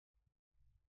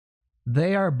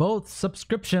They are both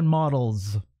subscription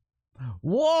models.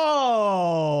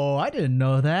 Whoa! I didn't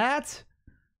know that.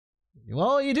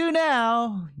 Well, you do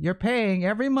now. You're paying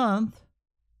every month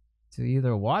to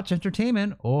either watch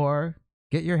entertainment or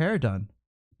get your hair done.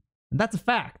 And that's a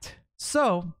fact.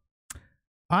 So,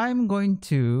 I'm going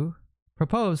to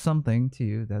propose something to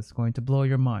you that's going to blow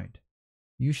your mind.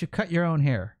 You should cut your own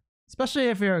hair, especially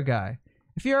if you're a guy.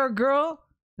 If you're a girl,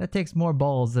 that takes more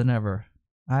balls than ever.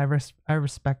 I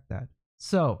respect that.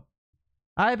 So,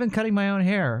 I've been cutting my own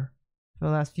hair for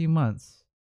the last few months,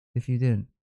 if you didn't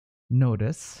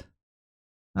notice.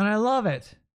 And I love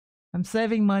it. I'm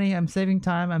saving money, I'm saving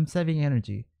time, I'm saving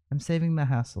energy, I'm saving the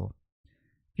hassle.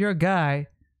 If you're a guy,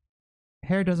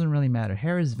 hair doesn't really matter.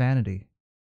 Hair is vanity.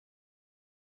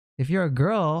 If you're a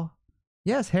girl,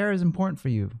 yes, hair is important for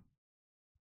you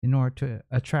in order to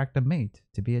attract a mate,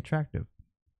 to be attractive.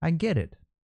 I get it.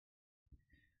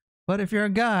 But if you're a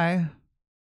guy,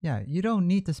 yeah, you don't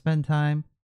need to spend time,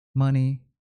 money,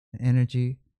 and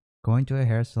energy going to a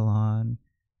hair salon,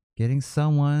 getting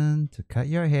someone to cut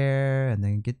your hair and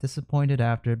then get disappointed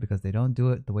after because they don't do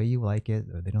it the way you like it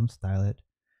or they don't style it.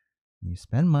 You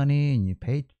spend money and you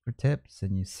pay for tips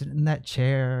and you sit in that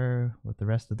chair with the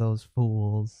rest of those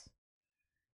fools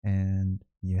and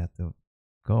you have to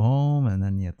go home and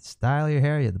then you have to style your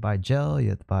hair. You have to buy gel, you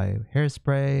have to buy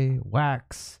hairspray,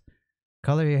 wax,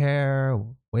 color your hair,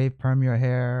 wave perm your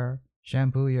hair,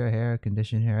 shampoo your hair,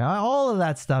 condition your hair, all of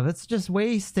that stuff. It's just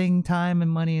wasting time and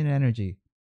money and energy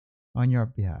on your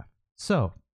behalf.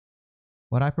 So,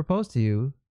 what I propose to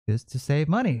you is to save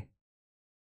money.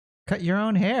 Cut your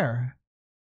own hair.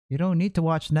 You don't need to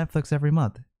watch Netflix every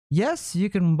month. Yes, you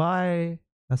can buy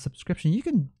a subscription. You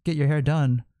can get your hair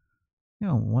done,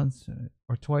 once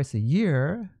or twice a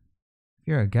year. If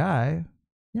you're a guy,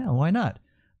 yeah, why not?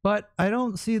 But I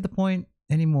don't see the point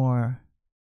anymore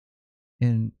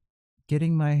in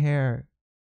getting my hair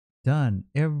done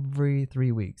every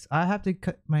 3 weeks. I have to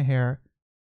cut my hair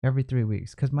every 3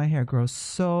 weeks because my hair grows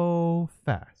so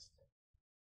fast.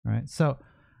 All right, so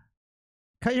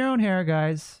cut your own hair,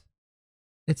 guys.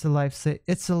 It's a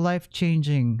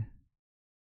life-changing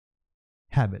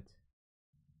habit.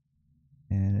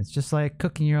 And it's just like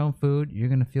cooking your own food. You're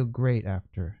going to feel great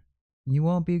after. You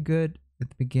won't be good at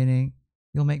the beginning.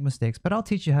 You'll make mistakes, but I'll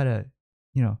teach you how to,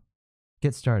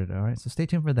 get started, all right? So stay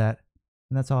tuned for that.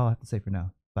 And that's all I have to say for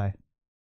now. Bye.